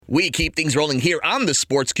We keep things rolling here on the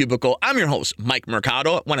Sports Cubicle. I'm your host, Mike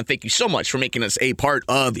Mercado. I want to thank you so much for making us a part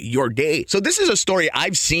of your day. So this is a story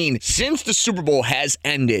I've seen since the Super Bowl has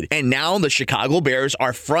ended, and now the Chicago Bears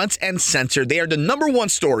are front and center. They are the number one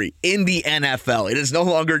story in the NFL. It is no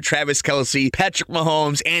longer Travis Kelce, Patrick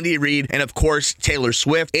Mahomes, Andy Reid, and of course, Taylor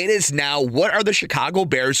Swift. It is now, what are the Chicago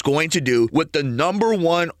Bears going to do with the number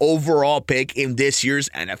one overall pick in this year's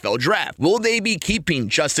NFL draft? Will they be keeping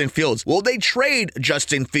Justin Fields? Will they trade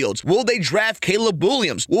Justin Fields? Will they draft Caleb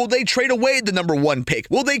Williams? Will they trade away the number one pick?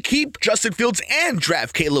 Will they keep Justin Fields and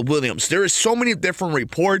draft Caleb Williams? There is so many different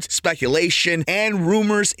reports, speculation, and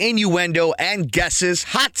rumors, innuendo, and guesses,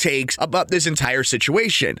 hot takes about this entire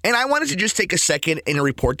situation. And I wanted to just take a second in a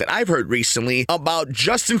report that I've heard recently about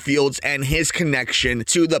Justin Fields and his connection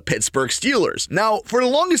to the Pittsburgh Steelers. Now, for the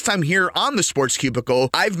longest time here on the Sports Cubicle,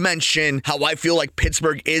 I've mentioned how I feel like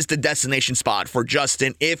Pittsburgh is the destination spot for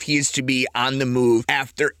Justin if he is to be on the move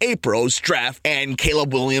after April's draft, and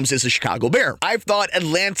Caleb Williams is a Chicago Bear. I've thought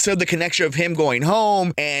Atlanta, the connection of him going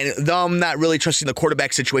home and them not really trusting the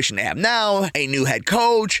quarterback situation they have now, a new head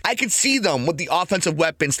coach, I could see them with the offensive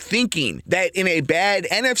weapons thinking that in a bad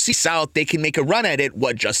NFC South, they can make a run at it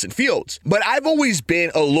with Justin Fields. But I've always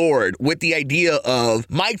been allured with the idea of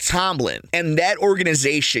Mike Tomlin and that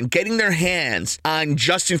organization getting their hands on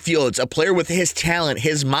Justin Fields, a player with his talent,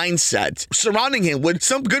 his mindset, surrounding him with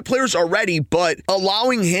some good players already, but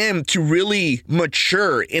allowing him to really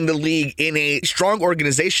mature in the league in a strong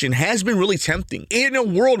organization has been really tempting. In a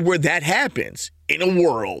world where that happens, in a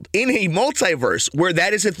multiverse where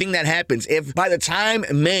that is a thing that happens, if by the time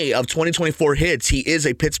May of 2024 hits, he is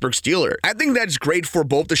a Pittsburgh Steeler, I think that's great for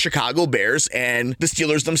both the Chicago Bears and the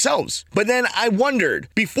Steelers themselves. But then I wondered,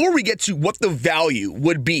 before we get to what the value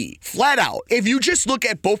would be, flat out, if you just look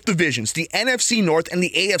at both divisions, the NFC North and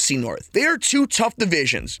the AFC North, they are two tough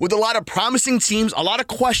divisions with a lot of promising teams, a lot of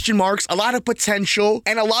question marks, a lot of potential,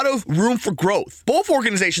 and a lot of room for growth. Both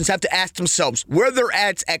organizations have to ask themselves where they're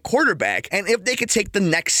at quarterback, and if they could take the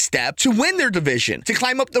next step to win their division, to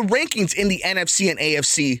climb up the rankings in the NFC and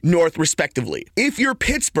AFC North, respectively. If you're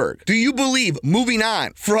Pittsburgh, do you believe moving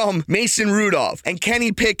on from Mason Rudolph and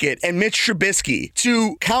Kenny Pickett and Mitch Trubisky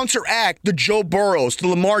to counteract the Joe Burrows, the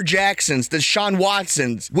Lamar Jacksons, the Deshaun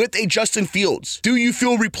Watsons with a Justin Fields? Do you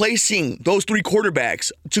feel replacing those three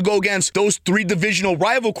quarterbacks to go against those three divisional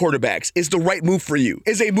rival quarterbacks is the right move for you?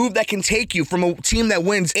 Is a move that can take you from a team that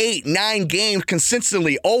wins 8-9 games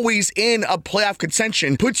consistently, always in a playoff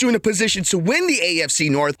contention, puts you in a position to win the AFC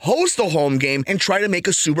North, host a home game, and try to make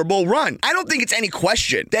a Super Bowl run? I don't think it's any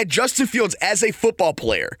question that Justin Fields as a football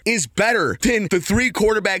player is better than the three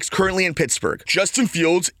quarterbacks currently in Pittsburgh. Justin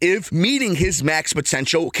Fields, if meeting his max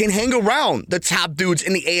potential, can hang around the top dudes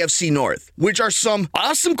in the AFC North, which are some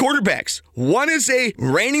awesome quarterbacks. One is a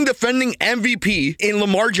reigning defending MVP in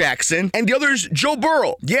Lamar Jackson, and the other is Joe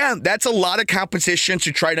Burrow. Yeah, that's a lot of competition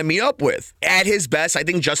to try to meet up with. At his best, I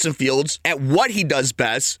think Justin Fields, at what he does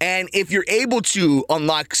best, and if you're able to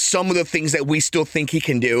unlock some of the things that we still think he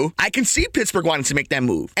can do, I can see Pittsburgh wanting to make that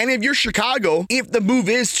move. And if you're Chicago, if the move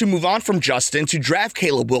is to move on from Justin to draft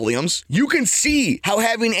Caleb Williams, you can see how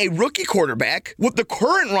having a rookie quarterback with the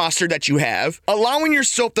current roster that you have, allowing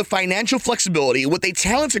yourself the financial flexibility with a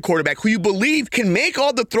talented quarterback who you believe can make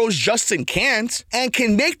all the throws Justin can't, and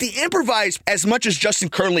can make the improvise as much as Justin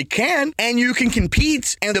currently can, and you can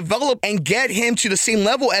compete and develop and get him to the same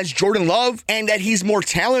level as Jordan Love, and that he's more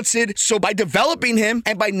talented. So by developing him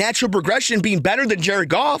and by natural progression being better than Jared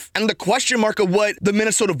Goff, and the question mark of what the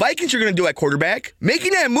Minnesota Vikings are going to do at quarterback,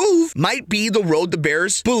 making that move might be the road the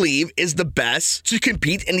Bears believe is the best to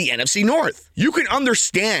compete in the NFC North. You can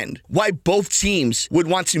understand why both teams would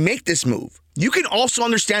want to make this move. You can also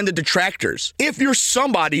understand the detractors. If you're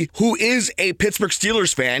somebody who is a Pittsburgh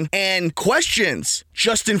Steelers fan and questions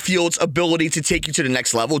Justin Fields' ability to take you to the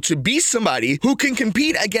next level, to be somebody who can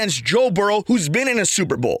compete against Joe Burrow, who's been in a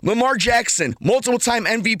Super Bowl, Lamar Jackson, multiple-time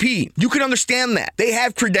MVP, you can understand that. They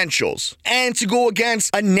have credentials. And to go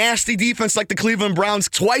against a nasty defense like the Cleveland Browns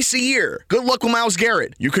twice a year, good luck with Myles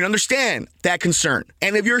Garrett. You can understand that concern.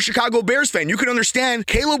 And if you're a Chicago Bears fan, you can understand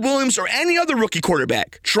Caleb Williams or any other rookie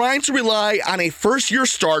quarterback trying to rely on a first-year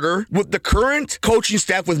starter with the current coaching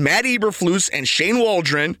staff with Matt Eberflus and Shane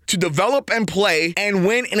Waldron to develop and play and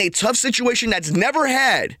win in a tough situation that's never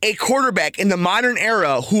had a quarterback in the modern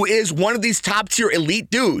era who is one of these top-tier elite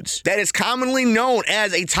dudes that is commonly known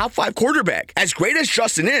as a top-5 quarterback. As great as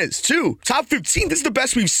Justin is, too. Top 15, this is the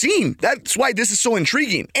best we've seen. That's why this is so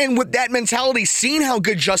intriguing. And with that mentality, seeing how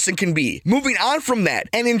good Justin can be, moving on from that,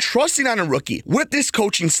 and entrusting on a rookie with this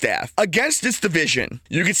coaching staff against this division,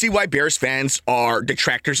 you can see why Bears fans fans are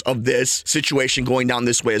detractors of this situation going down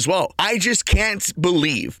this way as well. I just can't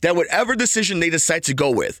believe that whatever decision they decide to go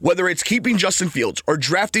with, whether it's keeping Justin Fields or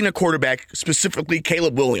drafting a quarterback, specifically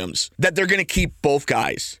Caleb Williams, that they're going to keep both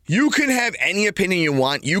guys. You can have any opinion you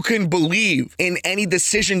want. You can believe in any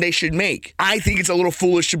decision they should make. I think it's a little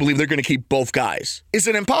foolish to believe they're going to keep both guys. Is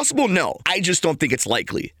it impossible? No. I just don't think it's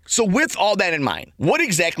likely. So with all that in mind, what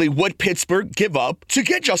exactly would Pittsburgh give up to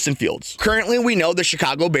get Justin Fields? Currently, we know the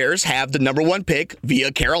Chicago Bears have the number 1 pick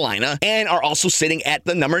via Carolina and are also sitting at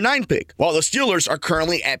the number 9 pick, while the Steelers are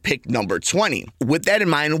currently at pick number 20. With that in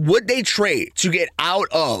mind, would they trade to get out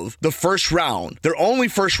of the first round, their only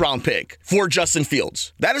first round pick, for Justin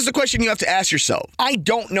Fields? That is the question you have to ask yourself. I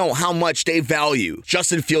don't know how much they value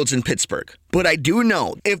Justin Fields in Pittsburgh, but I do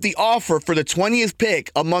know if the offer for the 20th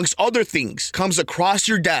pick, amongst other things, comes across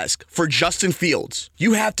your desk for Justin Fields,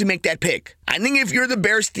 you have to make that pick. I think if you're the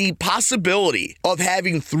Bears, the possibility of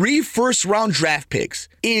having 3 first-round draft picks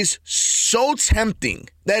is so tempting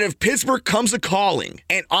that if Pittsburgh comes a-calling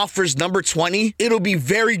and offers number 20, it'll be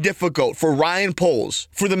very difficult for Ryan Poles,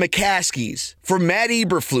 for the McCaskies, for Matt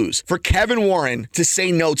Eberflus, for Kevin Warren to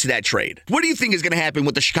say no to that trade. What do you think is going to happen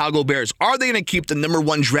with the Chicago Bears? Are they going to keep the number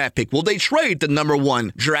 1 draft pick? Will they trade the number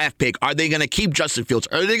 1 draft pick? Are they going to keep Justin Fields?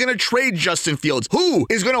 Are they going to trade Justin Fields? Who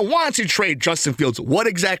is going to want to trade Justin Fields? What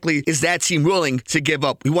exactly is that team willing to give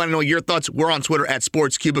up? We want to know your thoughts. We're on Twitter at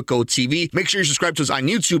SportsCubicle TV. Make sure you subscribe to us on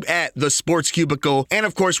YouTube at The Sports Cubicle. And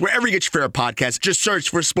of course, wherever you get your favorite podcast, just search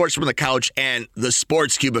for Sports from the Couch and The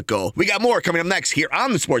Sports Cubicle. We got more coming up next here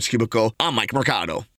on The Sports Cubicle. I'm Mike Mercado.